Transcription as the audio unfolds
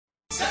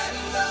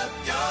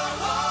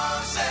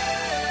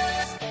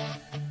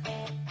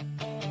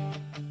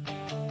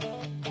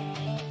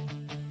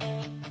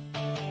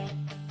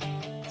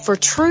For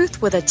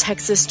truth with a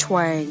Texas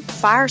twang,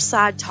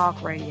 Fireside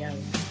Talk Radio,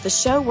 the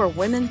show where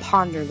women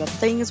ponder the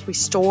things we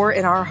store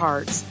in our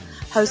hearts.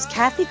 Host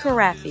Kathy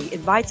Carafi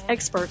invites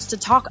experts to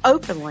talk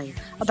openly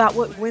about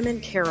what women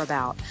care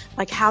about,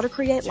 like how to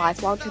create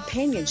lifelong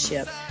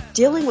companionship,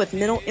 dealing with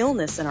mental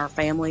illness in our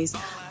families,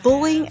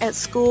 bullying at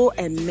school,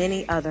 and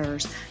many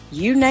others.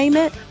 You name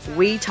it,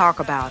 we talk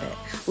about it.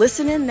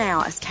 Listen in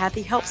now as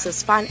Kathy helps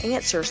us find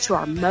answers to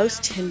our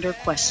most tender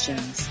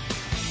questions.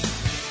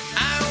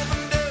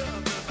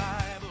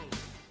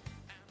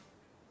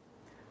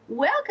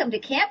 Welcome to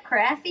Camp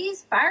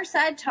Craffy's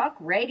Fireside Talk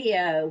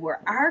Radio,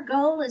 where our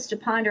goal is to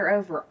ponder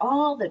over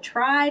all the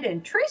tried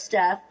and true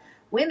stuff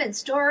women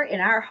store in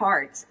our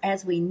hearts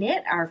as we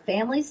knit our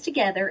families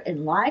together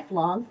in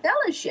lifelong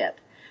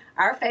fellowship.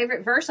 Our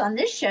favorite verse on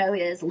this show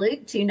is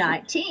Luke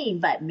 2:19,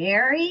 but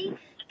Mary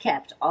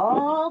kept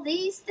all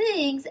these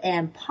things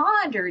and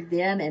pondered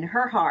them in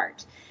her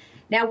heart.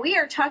 Now, we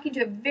are talking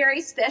to a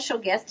very special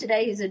guest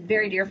today who's a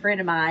very dear friend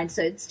of mine,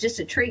 so it's just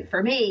a treat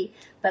for me.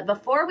 But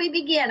before we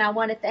begin, I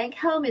want to thank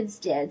Home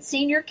Instead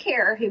Senior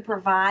Care, who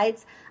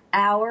provides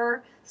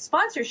our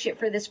sponsorship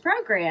for this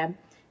program.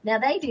 Now,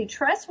 they do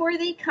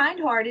trustworthy,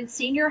 kind-hearted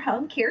senior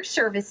home care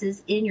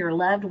services in your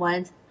loved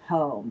one's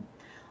home.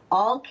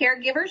 All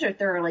caregivers are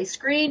thoroughly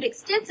screened,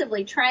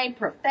 extensively trained,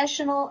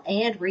 professional,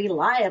 and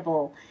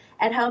reliable.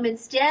 At Home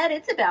Instead,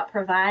 it's about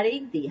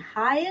providing the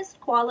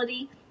highest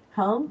quality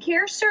home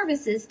care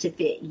services to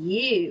fit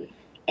you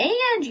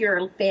and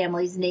your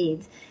family's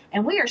needs.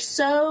 And we are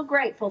so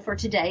grateful for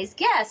today's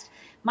guest.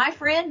 My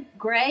friend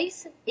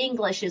Grace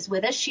English is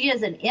with us. She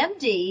is an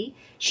MD.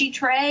 She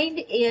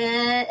trained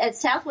at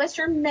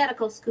Southwestern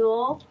Medical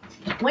School,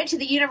 went to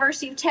the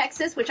University of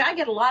Texas, which I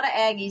get a lot of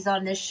Aggies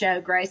on this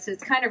show, Grace, so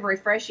it's kind of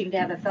refreshing to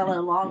have a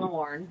fellow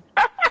Longhorn.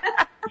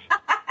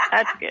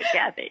 That's good,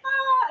 Kathy.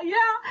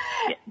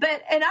 Yeah.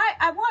 But, and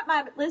I want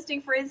my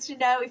listening friends to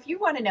know, if you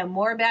want to know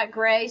more about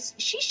Grace,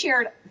 she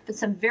shared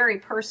some very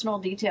personal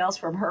details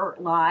from her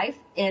life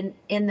in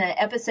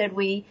the episode.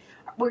 We're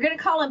going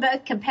to call them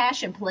both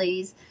Compassion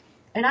Please.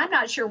 And I'm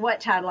not sure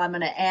what title I'm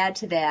going to add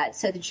to that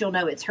so that you'll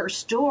know it's her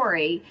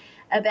story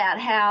about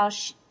how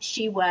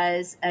she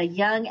was a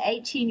young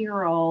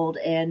 18-year-old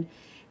and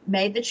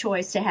made the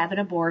choice to have an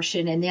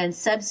abortion, and then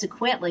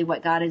subsequently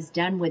what God has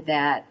done with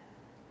that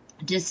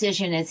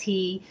decision as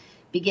he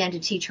began to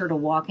teach her to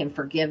walk in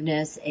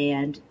forgiveness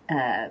and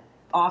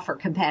offer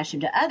compassion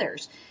to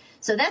others.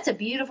 So that's a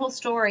beautiful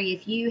story.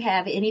 If you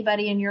have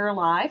anybody in your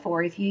life,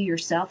 or if you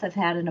yourself have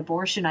had an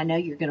abortion, I know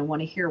you're going to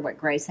want to hear what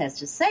Grace has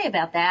to say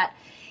about that.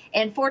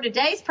 And for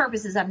today's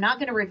purposes, I'm not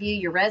going to review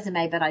your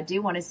resume, but I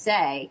do want to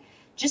say,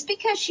 just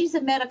because she's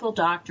a medical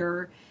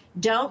doctor,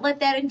 don't let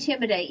that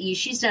intimidate you.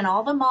 She's done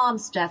all the mom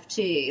stuff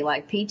too,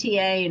 like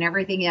PTA and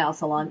everything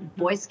else, along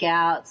Boy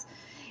Scouts,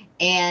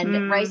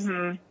 and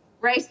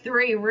raised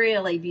three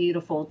really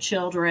beautiful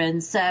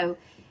children. So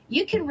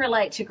you can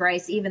relate to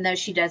Grace, even though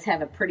she does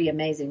have a pretty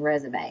amazing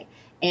resume.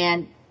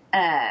 And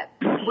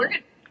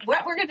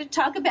what we're going to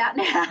talk about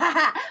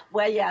now.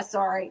 Well, yeah,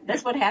 sorry.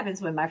 That's what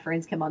happens when my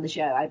friends come on the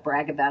show. I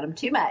brag about them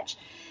too much.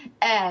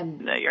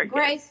 No, you're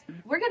Grace,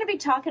 good. we're going to be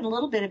talking a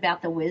little bit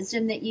about the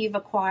wisdom that you've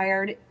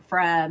acquired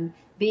from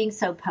being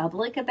so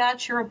public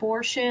about your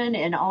abortion,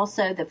 and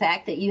also the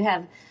fact that you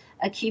have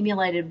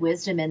accumulated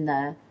wisdom in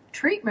the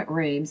treatment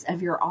rooms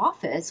of your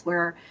office,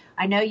 where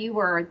I know you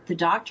were the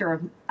doctor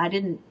of, I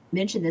didn't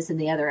mention this in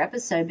the other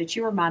episode, but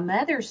you were my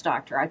mother's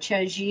doctor. I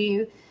chose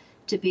you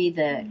to be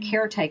the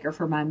caretaker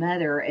for my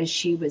mother as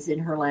she was in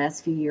her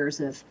last few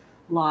years of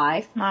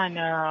life. I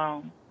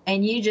know.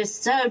 And you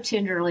just so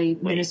tenderly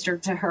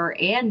ministered to her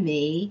and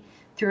me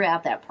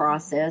throughout that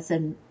process.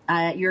 And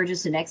you're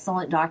just an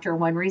excellent doctor.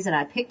 One reason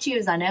I picked you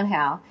is I know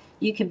how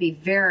you can be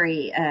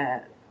very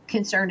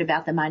concerned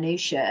about the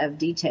minutia of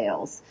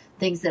details,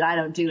 things that I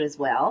don't do as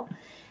well.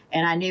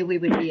 And I knew we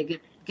would be a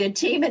good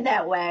team in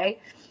that way.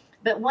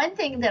 But one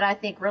thing that I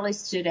think really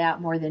stood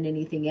out more than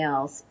anything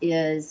else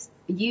is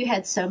you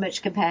had so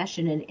much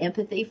compassion and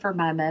empathy for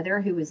my mother,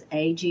 who was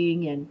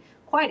aging and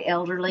quite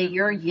elderly.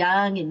 You're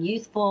young and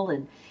youthful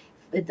and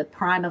at the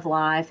prime of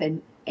life,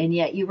 and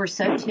yet you were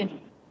so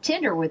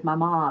tender with my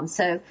mom.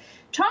 So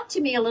talk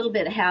to me a little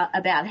bit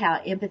about how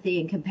empathy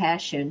and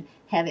compassion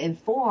have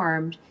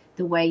informed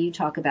the way you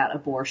talk about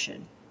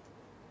abortion.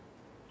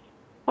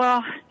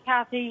 Well,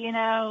 Kathy, you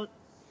know,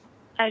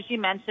 as you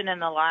mentioned in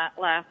the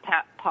last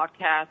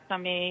podcast, I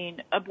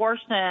mean,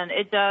 abortion,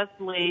 it does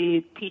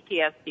leave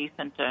PTSD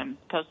symptoms,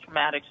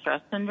 post-traumatic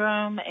stress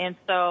syndrome. And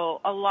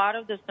so a lot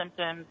of the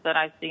symptoms that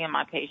I see in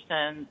my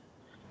patients,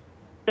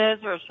 those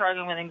who are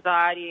struggling with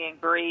anxiety and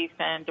grief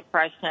and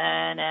depression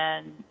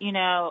and, you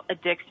know,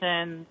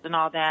 addictions and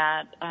all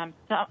that,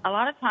 so a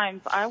lot of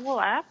times I will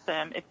ask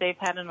them if they've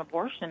had an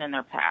abortion in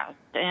their past.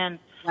 And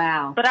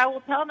wow. But I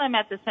will tell them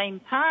at the same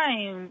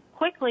time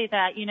quickly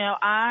that, you know,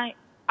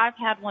 I've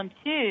had one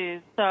too,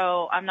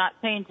 so I'm not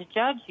saying to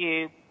judge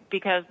you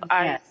because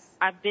yes.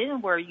 I've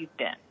been where you've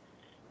been.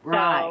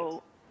 Right.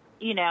 So,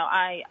 you know,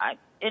 I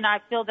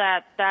feel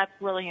that that's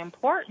really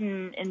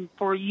important and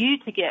for you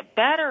to get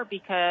better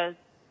because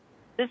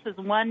this is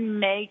one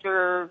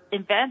major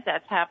event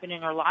that's happened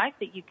in your life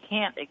that you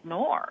can't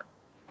ignore.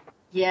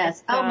 Yes.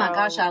 So, oh my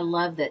gosh, I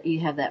love that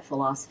you have that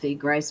philosophy,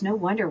 Grace. No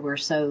wonder we're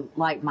so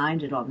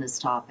like-minded on this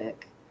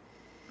topic.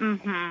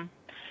 Mm-hmm.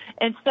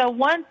 And so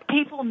once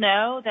people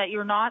know that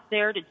you're not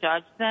there to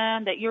judge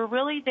them, that you're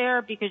really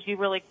there because you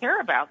really care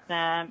about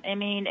them, I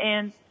mean,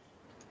 and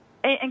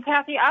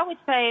Kathy, I would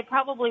say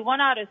probably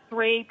 1 out of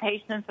 3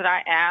 patients that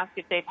I ask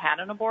if they've had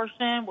an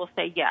abortion will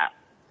say yes.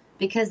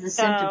 Because the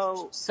symptoms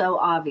are so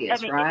obvious,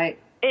 I mean, right?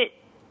 It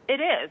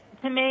is.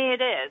 To me,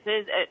 it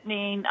is. I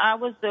mean, I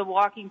was the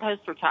walking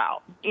poster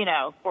child,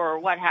 for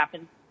what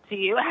happens to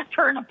you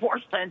after an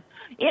abortion,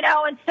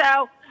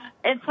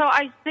 and so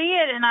I see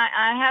it, and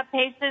I have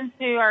patients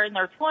who are in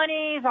their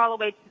 20s all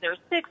the way to their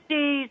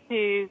 60s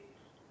who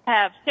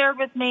have shared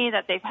with me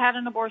that they've had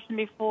an abortion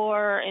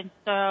before, and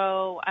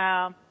so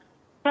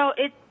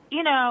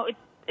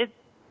it's,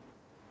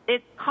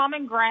 it's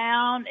common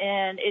ground,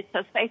 and it's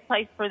a safe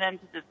place for them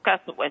to discuss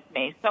it with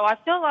me. So I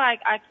feel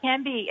like I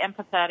can be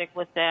empathetic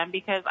with them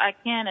because I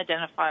can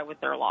identify with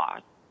their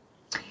loss.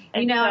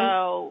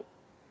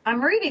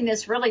 I'm reading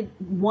this really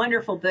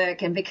wonderful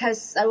book, and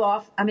because so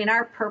often,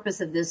 our purpose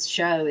of this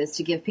show is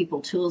to give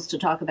people tools to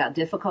talk about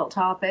difficult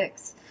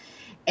topics.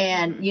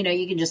 And, you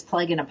can just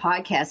plug in a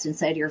podcast and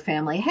say to your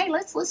family, hey,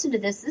 let's listen to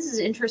this. This is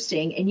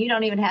interesting. And you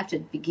don't even have to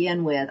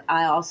begin with,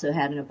 I also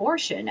had an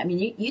abortion. I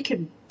mean, you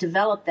can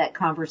develop that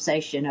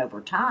conversation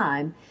over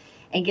time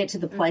and get to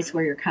the place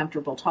where you're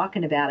comfortable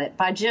talking about it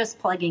by just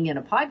plugging in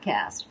a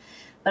podcast.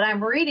 But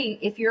I'm reading,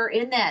 if you're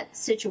in that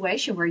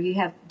situation where you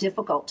have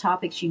difficult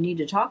topics you need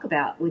to talk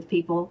about with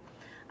people,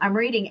 I'm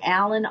reading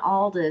Alan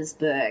Alda's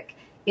book,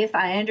 If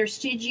I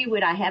Understood You,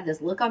 Would I Have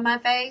This Look on My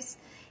Face?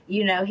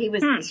 He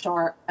was the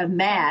star of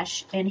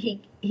MASH, and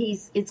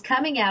it's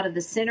coming out of the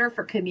Center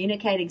for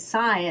Communicating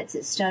Science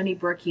at Stony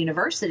Brook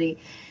University.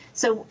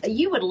 So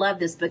you would love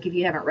this book if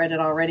you haven't read it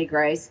already,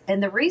 Grace.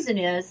 And the reason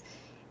is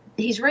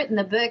he's written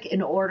the book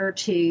in order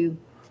to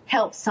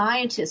help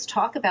scientists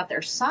talk about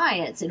their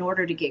science in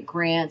order to get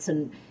grants.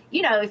 And,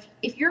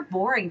 if you're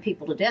boring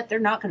people to death, they're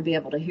not going to be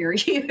able to hear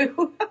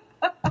you.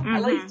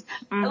 At least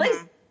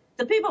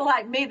the people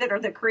like me that are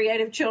the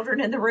creative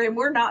children in the room,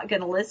 we're not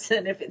going to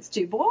listen if it's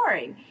too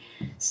boring.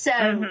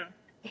 So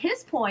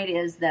his point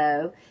is,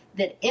 though,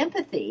 that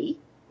empathy,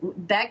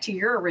 back to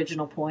your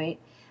original point,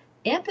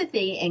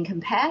 empathy and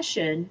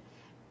compassion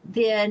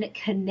then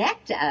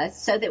connect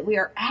us so that we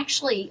are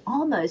actually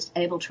almost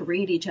able to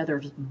read each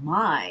other's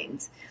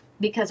minds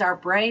because our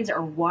brains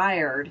are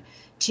wired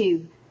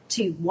to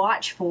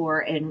watch for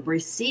and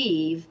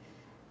receive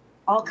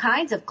all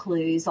kinds of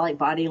clues like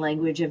body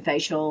language and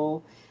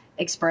facial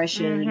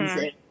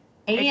expressions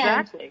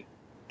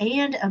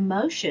and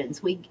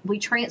emotions. We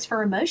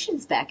transfer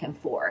emotions back and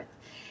forth.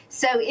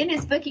 So in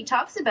his book, he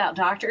talks about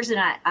doctors, and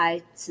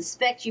I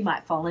suspect you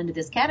might fall into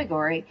this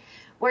category,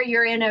 where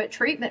you're in a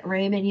treatment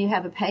room and you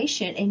have a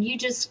patient and you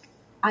just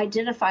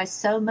identify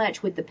so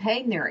much with the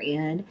pain they're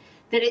in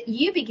that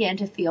you begin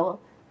to feel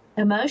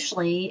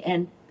emotionally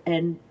and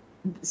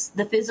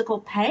the physical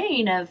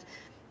pain of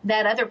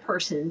that other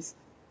person's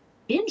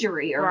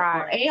injury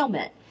or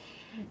ailment.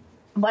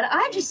 But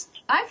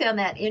I found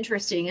that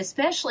interesting,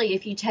 especially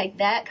if you take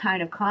that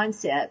kind of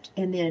concept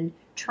and then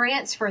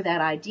transfer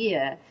that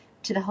idea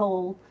to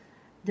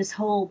this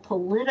whole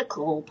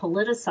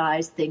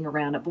politicized thing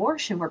around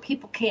abortion where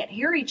people can't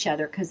hear each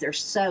other because they're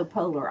so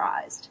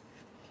polarized.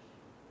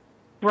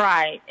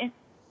 Right.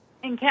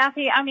 And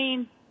Kathy,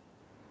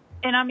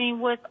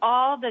 with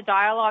all the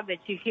dialogue that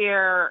you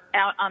hear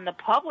out on the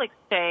public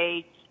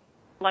stage,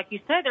 like you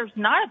said, there's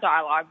not a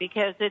dialogue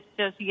because it's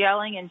just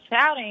yelling and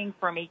shouting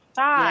from each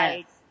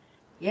side.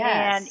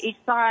 Yes. And each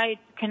side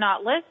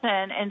cannot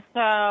listen. And so,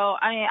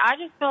 I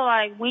just feel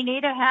like we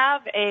need to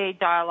have a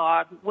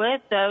dialogue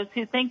with those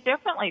who think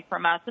differently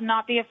from us and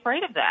not be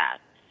afraid of that.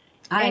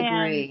 I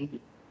agree.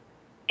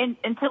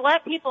 And to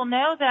let people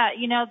know that,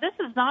 this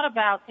is not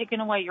about taking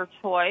away your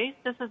choice.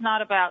 This is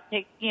not about,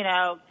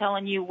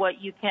 telling you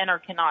what you can or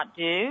cannot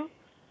do.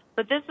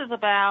 But this is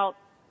about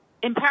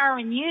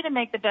empowering you to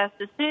make the best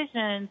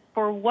decisions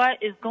for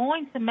what is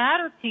going to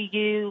matter to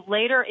you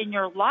later in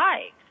your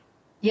life.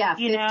 Yeah,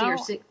 50 or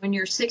 60, when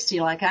you're 60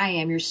 like I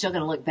am, you're still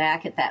going to look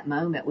back at that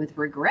moment with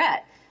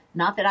regret.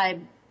 Not that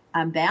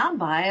I'm bound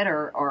by it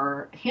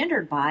or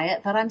hindered by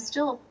it, but I'm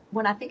still,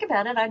 when I think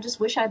about it, I just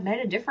wish I'd made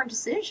a different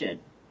decision.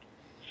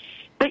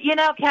 But,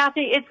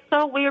 Kathy, it's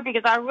so weird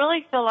because I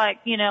really feel like,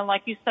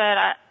 like you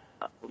said,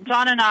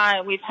 John and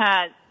I, we've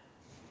had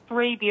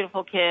 3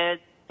 beautiful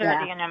kids,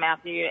 Sarah, Dean, and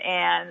Matthew,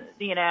 and,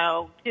 2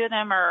 of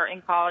them are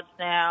in college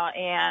now.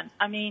 And,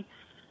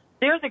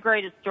 they're the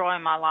greatest joy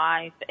in my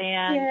life.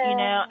 And,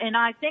 and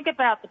I think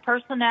about the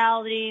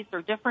personalities,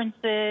 their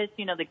differences,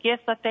 the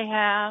gifts that they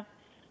have.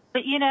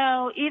 But,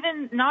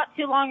 even not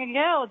too long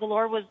ago, the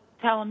Lord was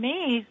telling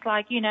me, he's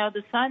like,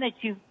 the son that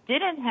you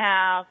didn't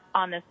have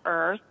on this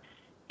earth,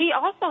 he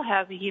also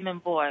has a human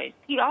voice.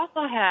 He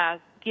also has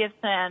gifts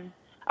and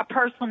a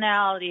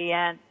personality.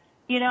 And,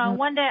 You know,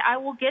 one day I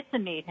will get to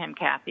meet him,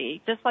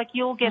 Kathy, just like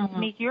you'll get to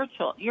meet your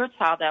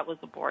child that was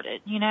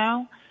aborted, you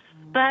know?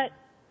 But,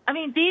 I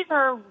mean, these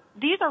are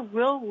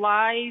real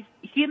live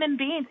human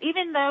beings.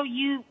 Even though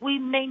we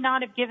may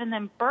not have given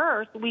them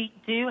birth, we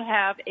do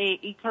have a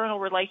eternal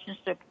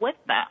relationship with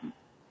them.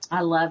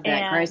 I love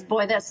that, Grace.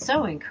 Boy, that's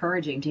so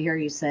encouraging to hear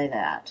you say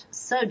that.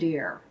 So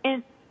dear.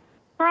 And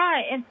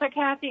right. And so,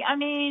 Kathy, I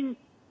mean,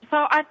 so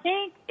I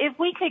think if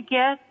we could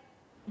get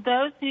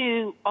those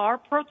who are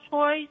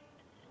pro-choice,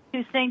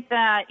 who think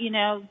that, you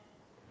know,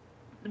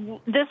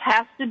 this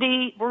has to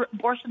be,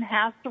 abortion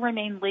has to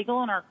remain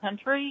legal in our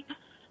country.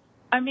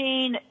 I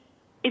mean,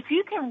 if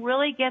you can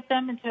really get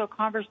them into a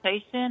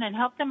conversation and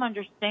help them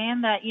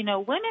understand that, you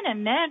know, women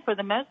and men, for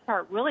the most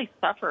part, really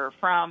suffer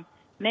from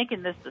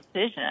making this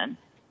decision,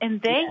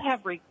 and they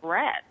have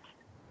regret.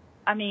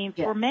 I mean,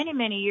 for many,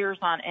 many years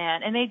on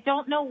end, and they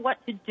don't know what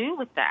to do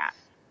with that.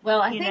 Well,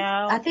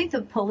 I think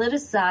the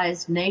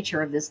politicized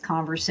nature of this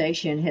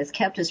conversation has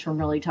kept us from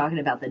really talking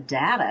about the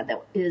data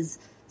that is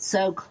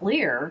so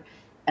clear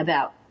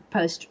about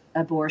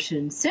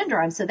post-abortion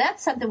syndrome. So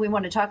that's something we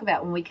want to talk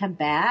about when we come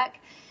back.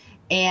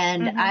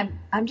 And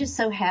I'm just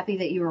so happy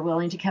that you were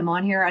willing to come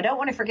on here. I don't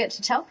want to forget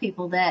to tell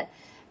people that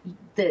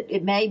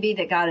it may be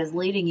that God is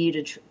leading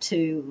you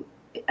to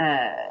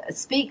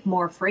speak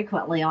more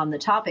frequently on the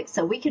topic.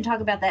 So we can talk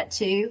about that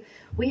too.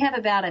 We have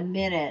about a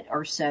minute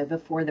or so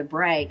before the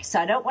break. So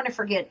I don't want to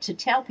forget to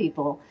tell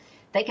people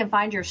they can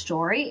find your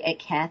story at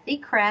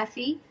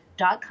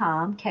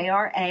KathyKrafve.com,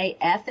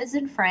 Kraf as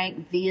in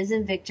Frank, V as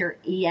in Victor,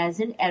 E as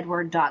in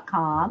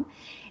Edward.com.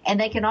 And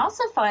they can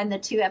also find the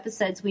 2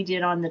 episodes we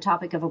did on the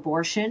topic of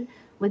abortion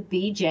with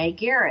B.J.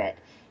 Garrett.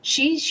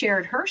 She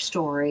shared her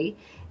story,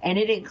 and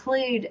it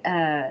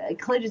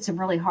included some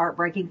really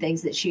heartbreaking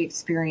things that she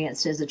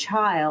experienced as a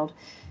child.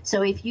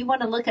 So if you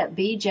want to look up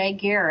B.J.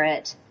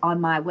 Garrett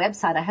on my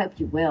website, I hope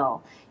you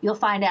will. You'll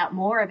find out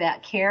more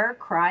about care,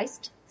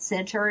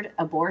 Christ-centered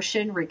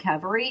abortion,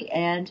 recovery,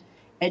 and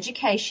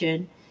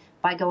education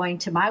by going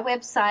to my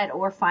website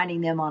or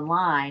finding them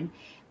online.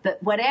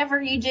 But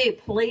whatever you do,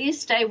 please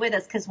stay with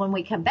us, because when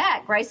we come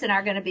back, Grace and I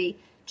are going to be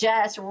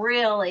just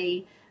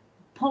really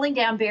pulling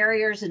down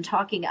barriers and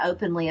talking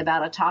openly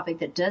about a topic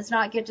that does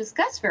not get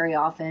discussed very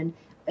often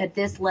at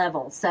this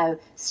level. So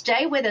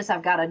stay with us.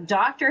 I've got a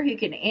doctor who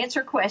can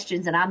answer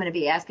questions, and I'm going to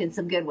be asking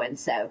some good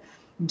ones. So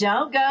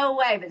don't go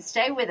away, but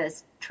stay with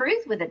us.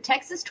 Truth with a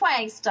Texas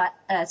twang,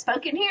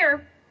 spoken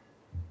here.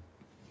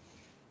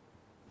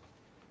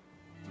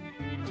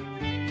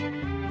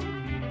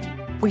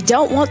 We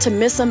don't want to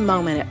miss a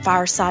moment at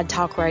Fireside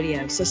Talk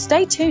Radio, so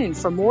stay tuned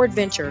for more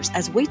adventures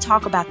as we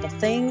talk about the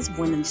things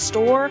women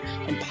store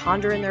and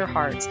ponder in their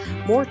hearts.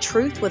 More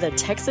truth with a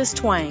Texas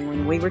twang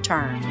when we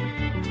return.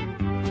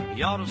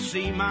 You ought to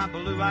see my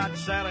blue-eyed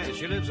Sally.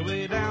 She lives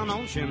way down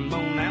on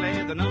Shinbone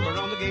Alley. The number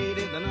on the gate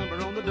is the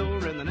number on the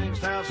door, and the next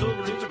house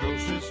over is a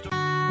grocery store.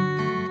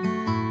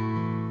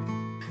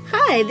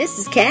 Hi, this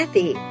is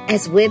Kathy.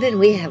 As women,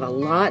 we have a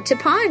lot to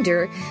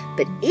ponder,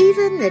 but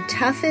even the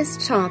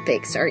toughest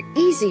topics are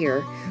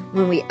easier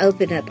when we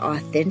open up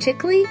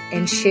authentically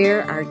and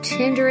share our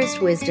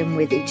tenderest wisdom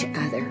with each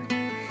other.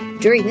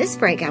 During this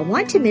break, I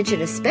want to mention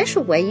a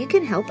special way you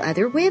can help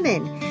other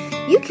women.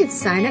 You can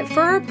sign up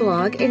for our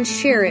blog and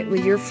share it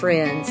with your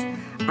friends.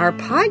 Our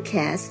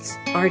podcasts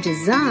are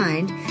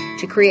designed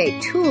to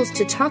create tools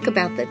to talk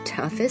about the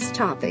toughest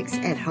topics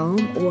at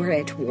home or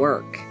at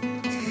work.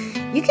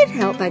 You can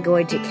help by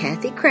going to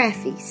Kathy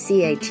Krafve,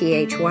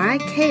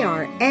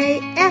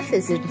 CathyKraf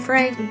as in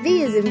Frank,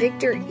 V as in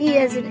Victor, E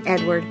as in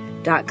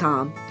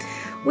Edward.com.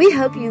 We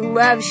hope you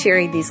love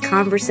sharing these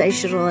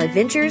conversational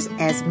adventures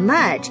as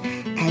much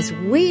as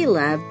we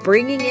love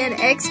bringing in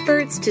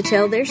experts to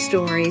tell their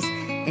stories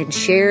and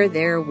share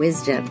their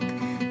wisdom.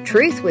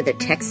 Truth with a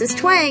Texas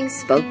twang,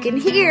 spoken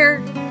here.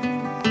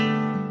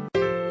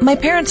 My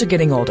parents are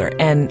getting older,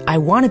 and I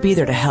want to be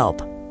there to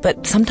help.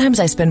 But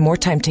sometimes I spend more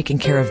time taking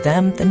care of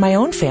them than my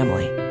own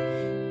family.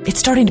 It's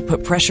starting to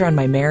put pressure on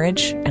my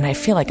marriage, and I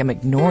feel like I'm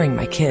ignoring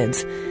my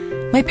kids.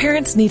 My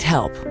parents need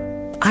help.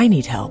 I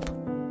need help.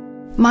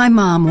 My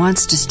mom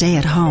wants to stay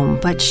at home,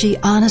 but she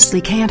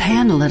honestly can't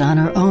handle it on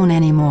her own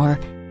anymore.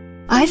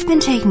 I've been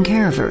taking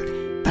care of her,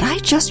 but I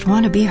just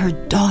want to be her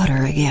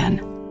daughter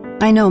again.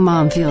 I know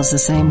Mom feels the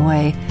same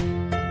way.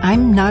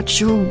 I'm not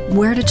sure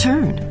where to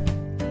turn.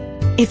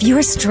 If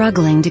you're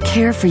struggling to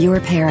care for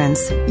your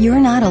parents, you're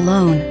not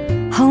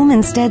alone. Home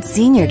Instead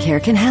Senior Care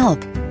can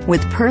help.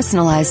 With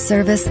personalized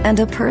service and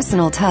a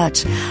personal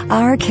touch,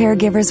 our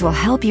caregivers will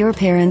help your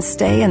parents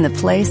stay in the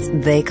place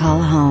they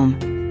call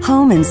home.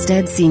 Home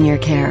Instead Senior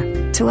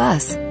Care. To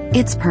us,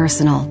 it's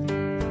personal.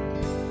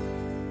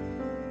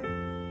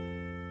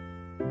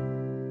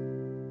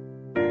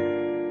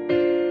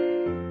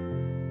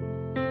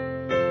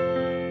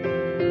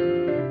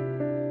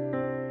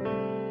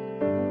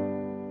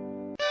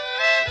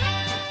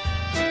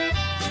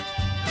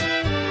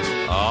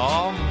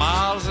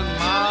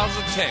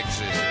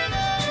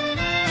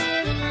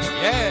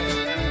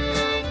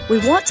 We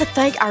want to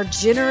thank our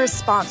generous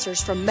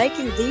sponsors for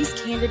making these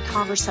candid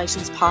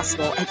conversations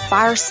possible at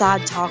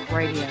Fireside Talk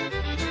Radio,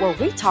 where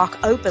we talk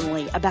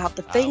openly about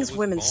the things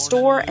women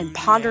store and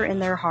ponder in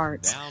their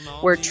hearts,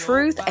 where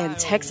truth and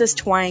Texas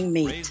twang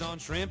meet. Raised on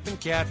shrimp and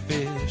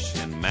catfish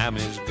and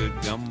Mammy's good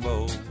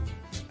gumbo. I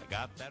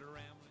got that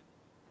around.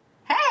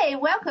 Hey,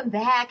 welcome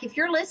back. If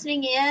you're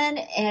listening in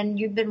and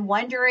you've been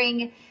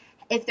wondering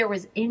if there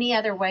was any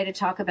other way to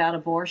talk about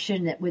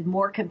abortion that with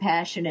more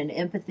compassion and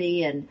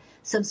empathy and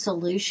some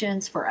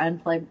solutions for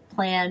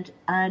unplanned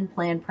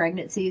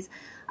pregnancies,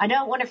 I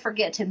don't want to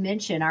forget to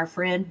mention our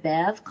friend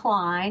Bev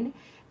Klein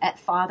at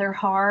Father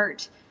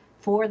Heart,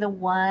 For the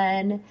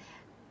One.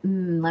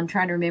 I'm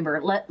trying to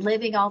remember.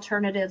 Living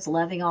Alternatives,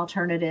 Loving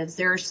Alternatives.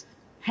 There's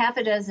half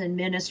a dozen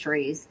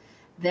ministries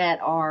that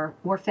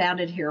were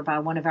founded here by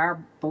one of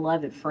our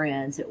beloved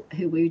friends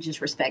who we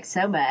just respect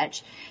so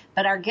much.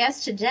 But our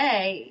guest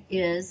today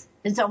is,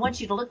 and so I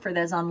want you to look for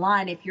those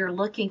online if you're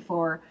looking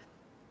for,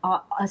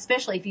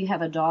 especially if you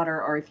have a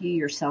daughter or if you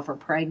yourself are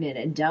pregnant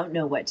and don't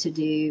know what to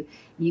do.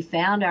 You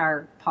found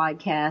our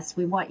podcast.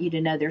 We want you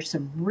to know there's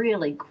some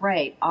really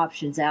great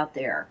options out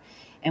there,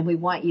 and we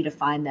want you to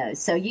find those.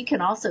 So you can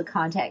also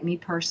contact me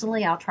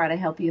personally. I'll try to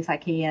help you if I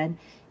can.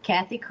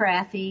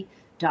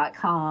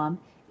 KathyKrafty.com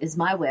is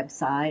my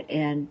website,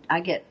 and I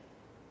get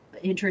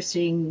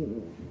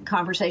interesting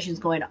conversations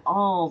going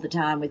all the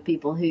time with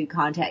people who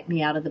contact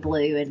me out of the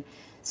blue, and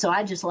so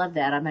I just love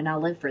that. I mean, I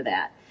live for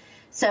that.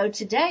 So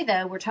today,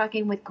 though, we're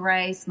talking with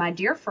Grace, my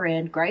dear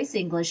friend, Grace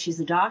English.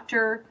 She's a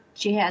doctor.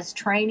 She has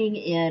training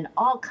in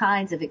all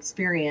kinds of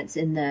experience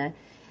in the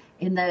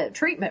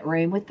treatment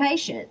room with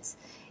patients.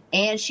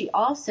 And she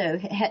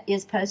also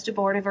is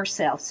post-abortive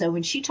herself. So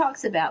when she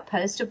talks about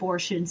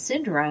post-abortion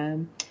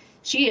syndrome,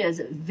 she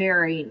is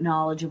very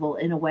knowledgeable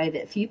in a way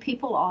that few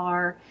people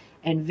are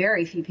and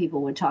very few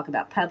people would talk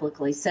about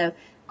publicly. So,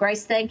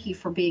 Grace, thank you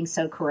for being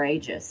so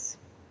courageous.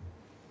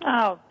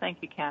 Oh, thank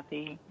you,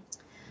 Kathy.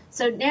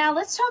 So now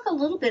let's talk a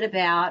little bit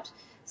about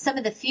some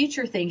of the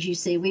future things you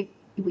see.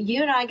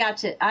 You and I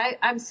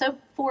I'm so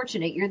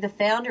fortunate. You're the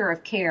founder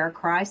of CARE,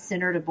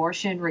 Christ-Centered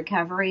Abortion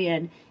Recovery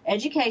and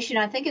Education.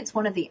 I think it's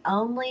one of the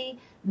only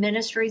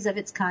ministries of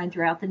its kind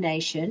throughout the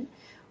nation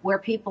where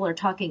people are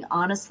talking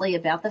honestly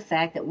about the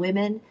fact that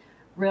women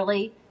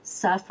really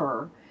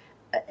suffer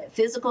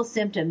physical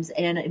symptoms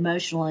and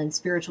emotional and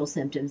spiritual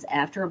symptoms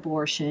after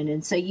abortion.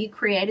 And so you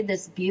created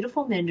this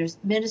beautiful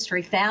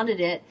ministry, founded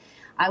it.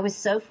 I was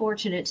so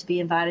fortunate to be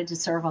invited to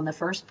serve on the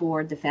first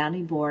board, the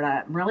founding board.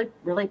 I'm really,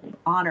 really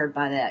honored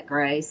by that,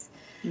 Grace.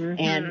 Mm-hmm.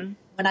 And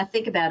when I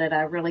think about it,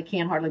 I really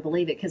can't hardly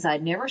believe it because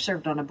I'd never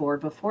served on a board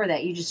before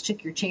that. You just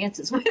took your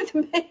chances with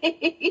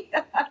me.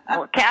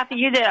 Well, Kathy,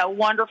 you did a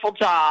wonderful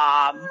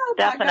job. Oh,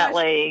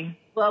 definitely.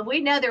 Well,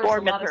 we know there was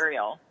board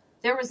material.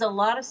 There was a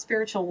lot of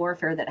spiritual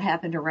warfare that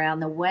happened around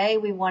the way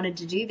we wanted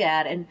to do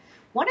that. And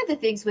one of the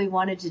things we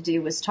wanted to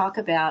do was talk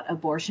about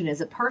abortion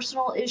as a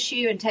personal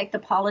issue and take the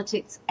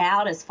politics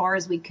out as far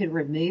as we could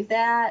remove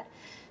that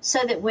so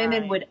that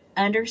women would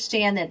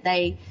understand that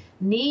they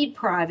need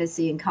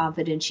privacy and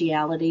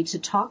confidentiality to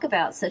talk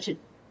about such a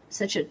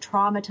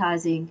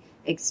traumatizing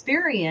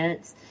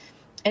experience.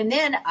 And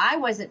then I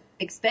wasn't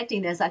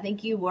expecting this. I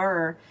think you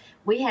were.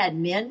 We had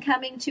men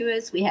coming to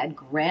us. We had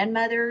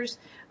grandmothers.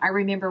 I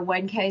remember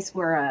one case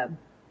where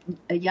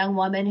a young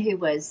woman who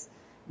was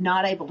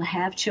not able to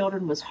have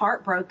children was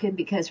heartbroken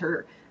because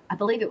I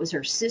believe it was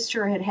her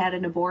sister had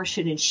an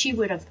abortion and she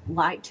would have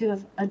liked to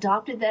have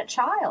adopted that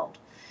child.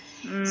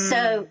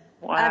 So,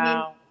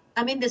 wow.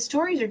 I mean, the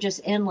stories are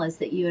just endless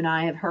that you and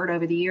I have heard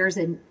over the years,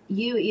 and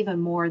you even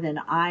more than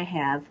I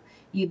have.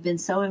 You've been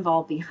so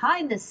involved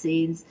behind the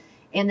scenes.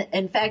 And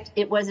in fact,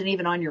 it wasn't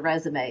even on your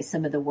resume,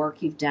 some of the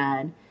work you've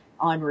done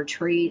on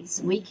retreats,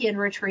 weekend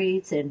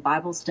retreats and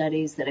Bible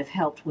studies that have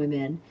helped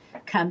women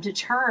come to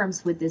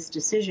terms with this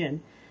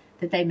decision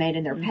that they made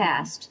in their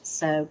past.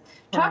 So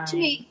talk to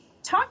me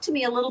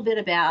a little bit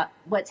about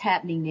what's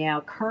happening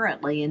now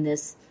currently in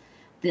this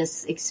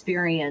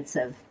experience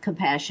of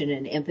compassion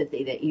and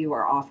empathy that you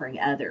are offering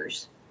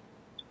others.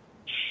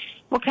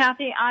 Well,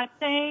 Kathy, I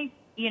think,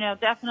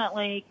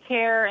 definitely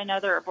CARE and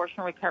other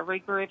abortion recovery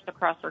groups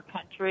across our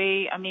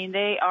country, I mean,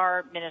 they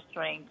are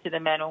ministering to the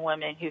men and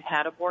women who've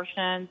had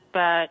abortions.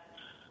 But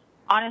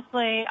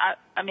honestly,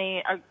 I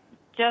mean,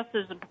 just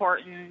as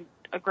important,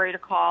 a greater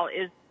call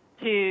is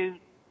to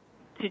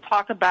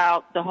talk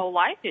about the whole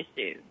life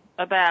issue,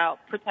 about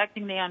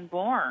protecting the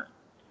unborn.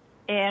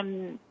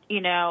 And,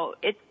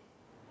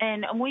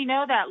 and we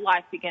know that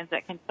life begins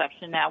at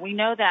conception now. We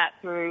know that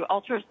through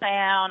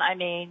ultrasound. I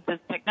mean,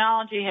 the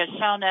technology has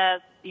shown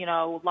us,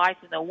 life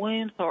in the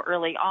womb so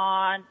early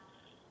on,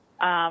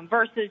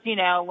 versus,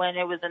 when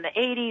it was in the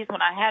 80s,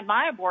 when I had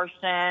my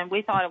abortion,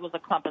 we thought it was a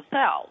clump of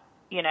cells.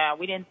 We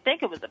didn't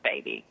think it was a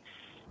baby.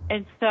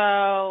 And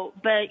so,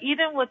 but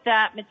even with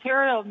that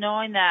material,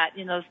 knowing that,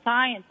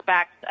 science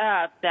backs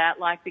up that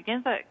life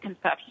begins at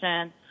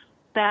conception,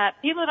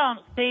 that people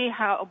don't see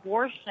how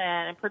abortion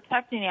and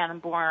protecting the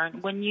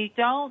unborn, when you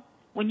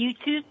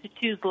choose to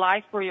choose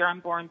life for your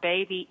unborn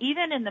baby,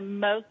 even in the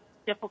most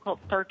difficult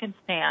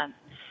circumstance,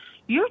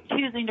 you're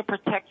choosing to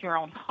protect your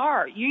own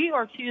heart. You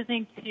are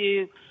choosing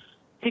to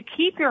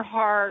keep your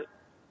heart,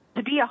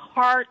 to be a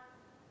heart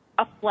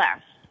of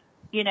flesh,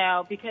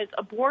 because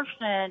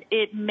abortion,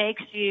 it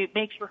makes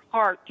your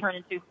heart turn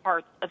into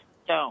hearts of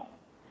stone.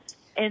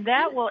 And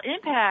that will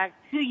impact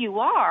who you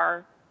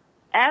are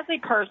as a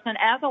person,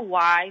 as a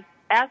wife,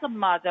 as a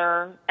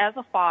mother, as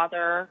a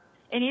father,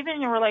 and even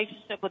in your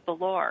relationship with the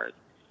Lord.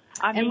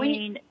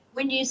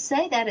 When you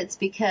say that, it's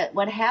because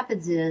what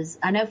happens is,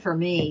 I know for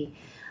me,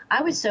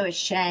 I was so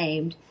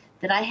ashamed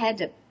that I had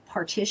to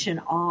partition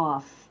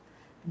off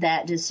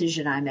that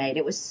decision I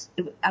made.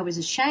 I was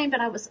ashamed,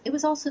 but it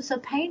was also so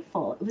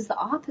painful. It was the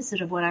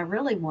opposite of what I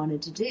really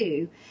wanted to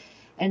do.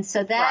 And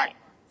so that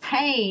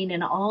pain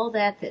and all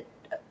that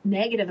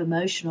negative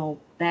emotional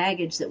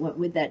baggage that went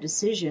with that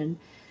decision,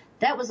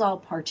 that was all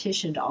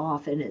partitioned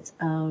off in its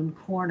own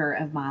corner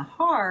of my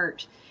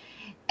heart.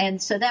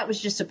 And so that was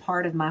just a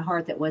part of my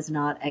heart that was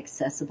not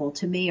accessible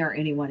to me or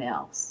anyone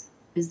else.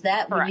 Is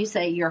that when you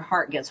say your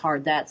heart gets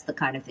hard, that's the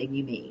kind of thing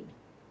you mean?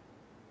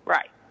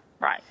 Right.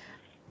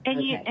 And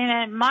okay.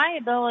 And my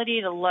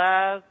ability to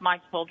love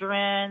my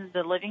children,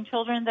 the living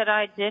children that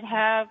I did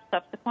have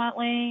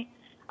subsequently,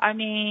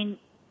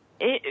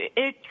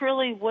 it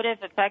truly would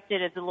have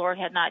affected if the Lord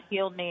had not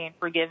healed me and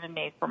forgiven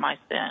me for my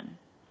sin.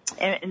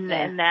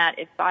 And that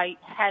if I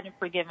hadn't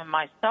forgiven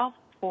myself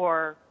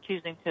for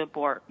choosing to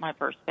abort my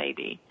first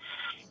baby.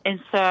 And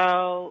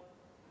so,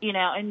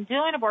 in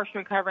doing abortion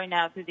recovery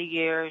now through the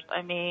years,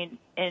 and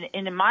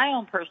in my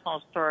own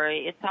personal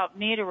story, it's helped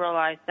me to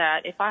realize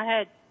that if I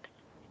had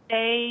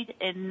stayed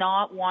and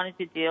not wanted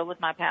to deal with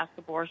my past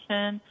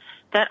abortion,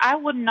 that I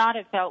would not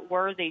have felt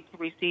worthy to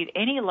receive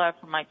any love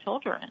from my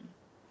children.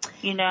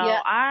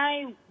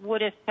 I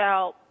would have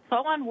felt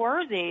so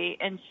unworthy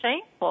and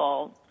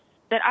shameful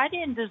that I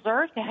didn't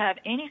deserve to have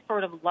any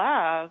sort of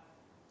love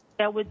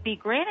that would be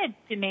granted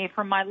to me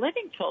from my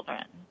living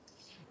children.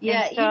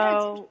 Yeah,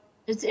 so,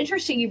 it's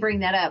interesting you bring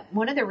that up.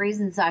 One of the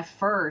reasons I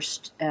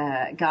first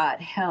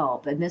got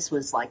help, and this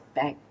was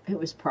it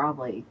was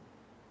probably,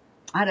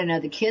 I don't know,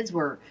 the kids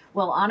were,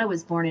 Anna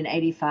was born in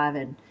 85,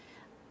 and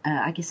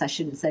I guess I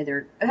shouldn't say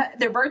their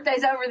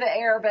birthdays over the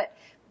air, but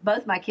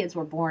both my kids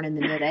were born in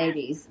the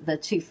mid-'80s, the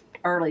two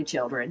early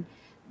children,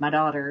 my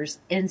daughters.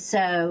 And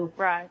so,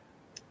 sorry,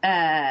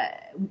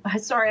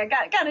 I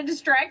got kind of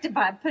distracted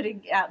by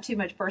putting out too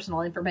much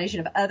personal information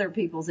of other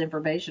people's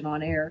information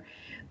on air.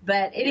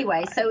 But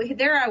anyway, so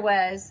there I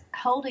was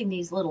holding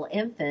these little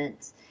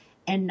infants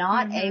and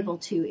not able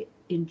to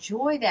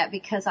enjoy that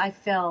because I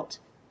felt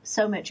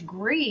so much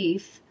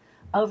grief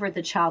over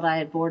the child I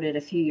had aborted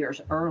a few years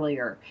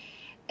earlier.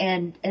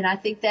 And I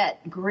think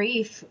that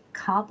grief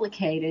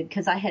complicated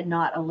because I had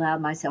not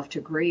allowed myself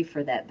to grieve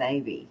for that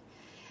baby.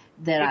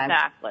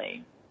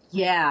 Exactly.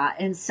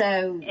 And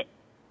so.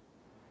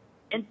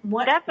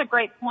 That's a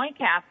great point,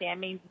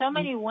 Kathy. So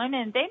many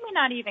women, they may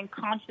not even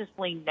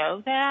consciously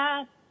know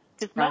that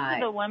because most of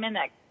the women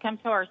that come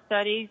to our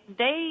studies,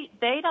 they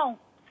don't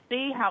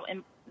see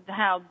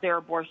how their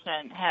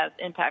abortion has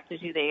impacted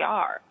who they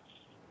are.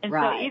 And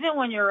so even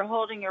when you're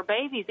holding your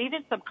babies,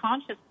 even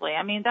subconsciously,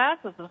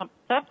 that's a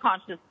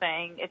subconscious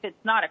thing if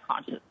it's not a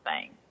conscious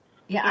thing.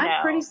 Yeah,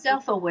 I'm pretty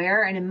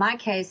self-aware. And in my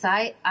case,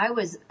 I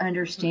was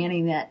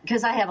understanding that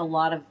because I have a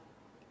lot of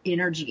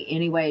energy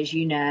anyway, as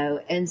you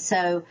know. And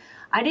so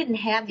I didn't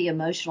have the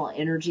emotional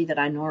energy that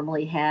I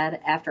normally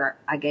had after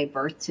I gave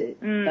birth to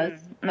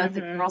both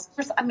the girls.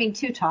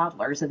 Two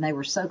toddlers, and they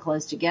were so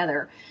close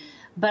together.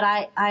 But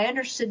I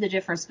understood the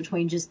difference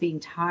between just being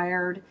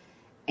tired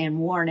and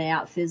worn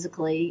out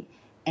physically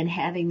and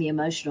having the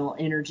emotional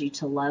energy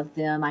to love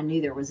them. I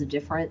knew there was a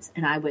difference,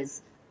 and I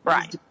was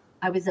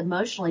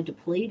emotionally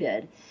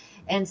depleted.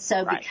 And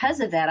so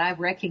because of that, I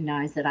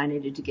recognized that I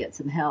needed to get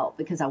some help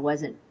because I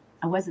wasn't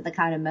the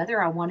kind of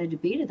mother I wanted to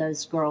be to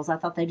those girls. I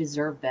thought they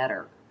deserved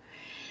better.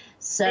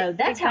 So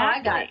that's how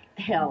I got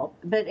help.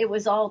 But it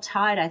was all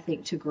tied, I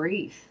think, to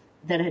grief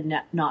that had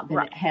not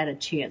been had a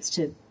chance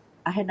to.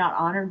 I had not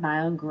honored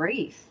my own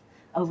grief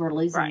over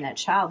losing that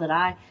child that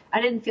I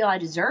didn't feel I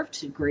deserved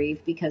to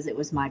grieve because it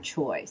was my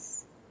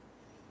choice.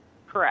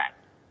 Correct.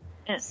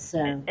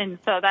 And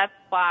so that's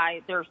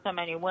why there are so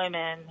many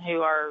women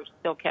who are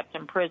still kept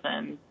in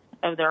prison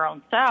of their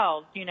own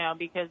selves,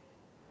 because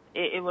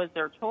it was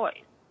their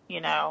choice,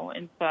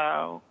 and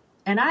so.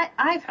 And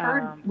I've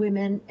heard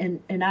women,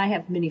 and I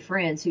have many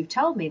friends who've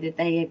told me that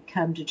they had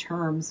come to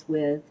terms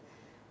with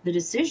the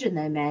decision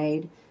they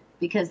made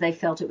because they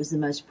felt it was the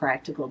most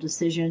practical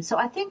decision. So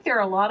I think there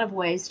are a lot of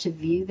ways to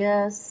view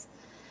this,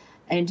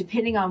 and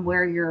depending on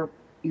where your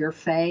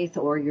faith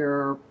or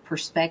your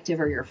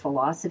perspective or your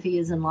philosophy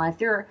is in life,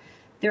 there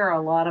are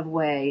a lot of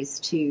ways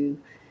to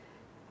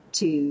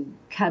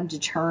come to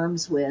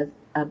terms with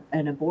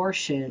an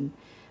abortion.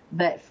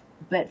 But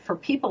for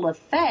people of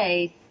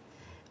faith,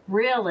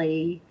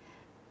 really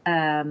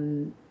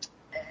turning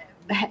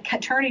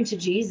to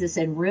Jesus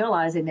and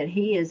realizing that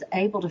he is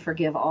able to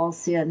forgive all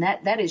sin,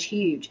 that is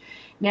huge.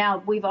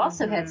 Now, we've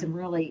also had some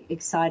really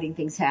exciting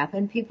things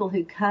happen. People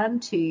who come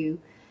to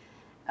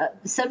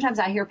sometimes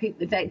I hear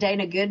people, in fact,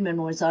 Dana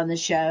Goodman was on the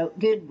show,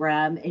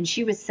 and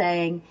she was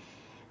saying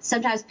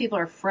sometimes people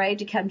are afraid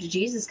to come to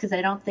Jesus because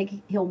they don't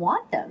think he'll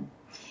want them.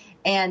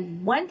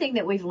 And one thing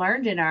that we've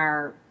learned in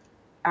our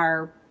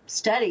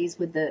studies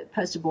with the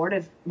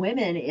post-abortive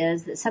women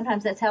is that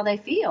sometimes that's how they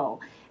feel.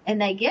 And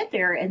they get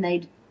there and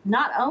they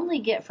not only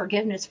get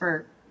forgiveness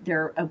for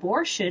their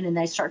abortion and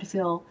they start to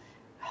feel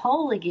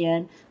whole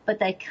again, but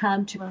they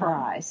come to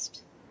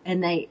Christ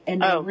and they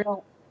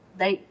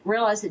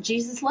realize that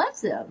Jesus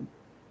loves them.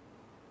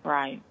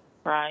 Right.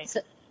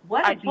 So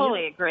I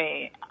totally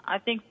agree. I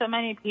think so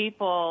many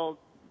people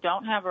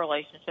don't have a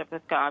relationship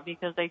with God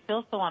because they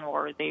feel so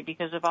unworthy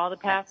because of all the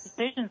past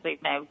decisions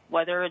they've made,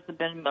 whether it's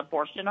been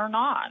abortion or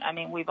not. I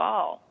mean, we've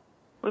all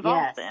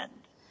sinned.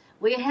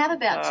 We have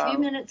about 2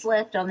 minutes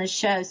left on this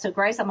show. So,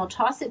 Grace, I'm going to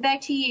toss it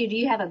back to you. Do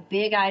you have a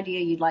big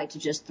idea you'd like to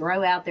just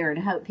throw out there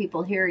and hope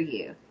people hear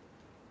you?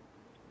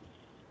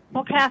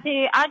 Well,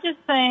 Kathy, I just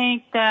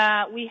think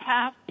that we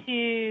have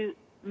to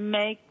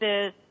make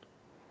this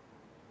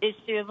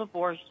issue of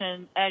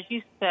abortion, as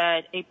you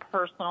said, a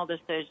personal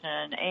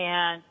decision.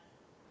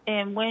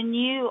 And when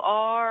you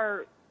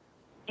are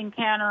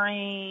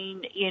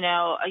encountering,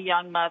 a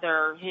young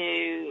mother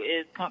who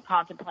is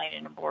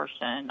contemplating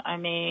abortion, I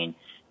mean,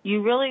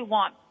 you really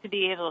want to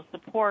be able to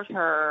support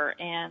her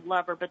and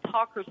love her, but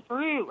talk her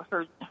through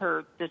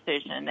her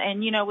decision.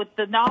 And, with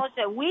the knowledge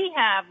that we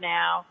have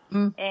now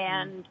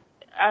and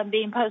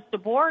being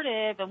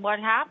post-abortive and what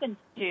happens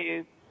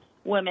to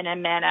women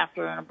and men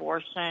after an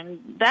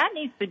abortion, that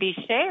needs to be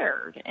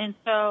shared. And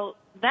so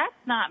that's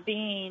not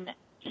being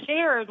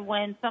shared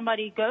when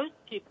somebody goes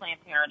to Planned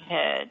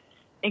Parenthood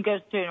and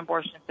goes to an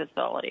abortion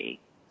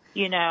facility,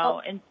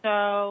 and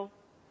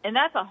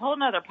that's a whole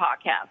nother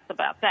podcast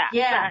about that.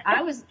 Yeah,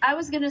 I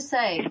was going to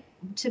say,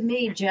 to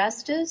me,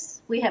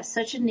 justice, we have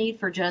such a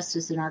need for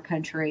justice in our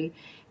country,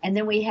 and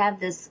then we have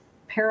this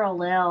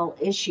parallel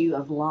issue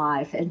of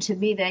life. And to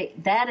me,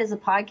 that is a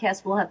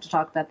podcast. We'll have to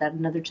talk about that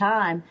another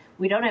time.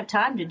 We don't have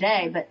time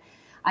today, but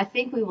I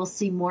think we will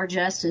see more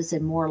justice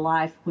and more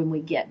life when we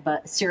get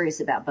serious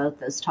about both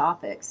those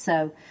topics.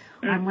 So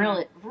I'm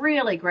really,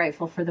 really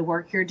grateful for the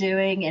work you're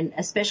doing, and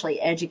especially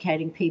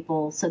educating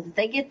people so that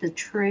they get the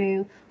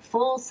true,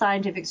 full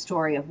scientific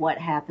story of what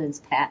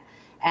happens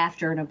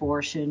after an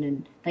abortion,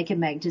 and they can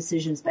make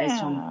decisions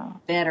based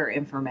on better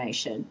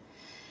information.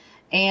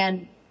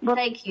 And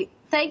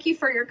thank you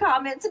for your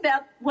comments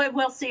about when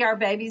we'll see our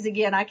babies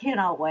again. I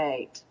cannot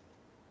wait.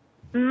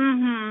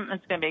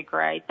 It's going to be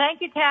great.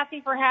 Thank you,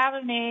 Kathy, for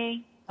having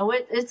me. Oh,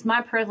 it's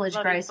my privilege,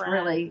 Love Grace,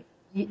 really.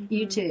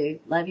 You too.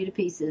 Love you to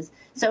pieces.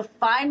 So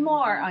find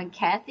more on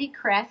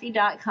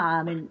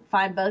KathyKrafty.com and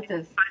find both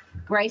of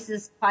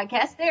Grace's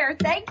podcasts there.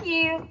 Thank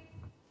you.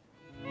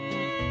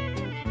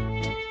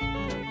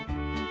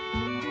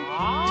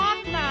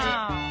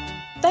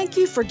 Thank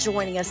you for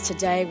joining us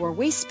today, where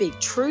we speak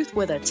truth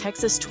with a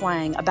Texas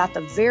twang about the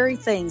very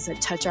things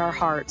that touch our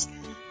hearts.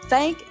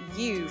 Thank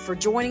you for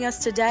joining us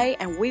today,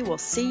 and we will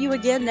see you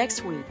again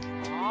next week.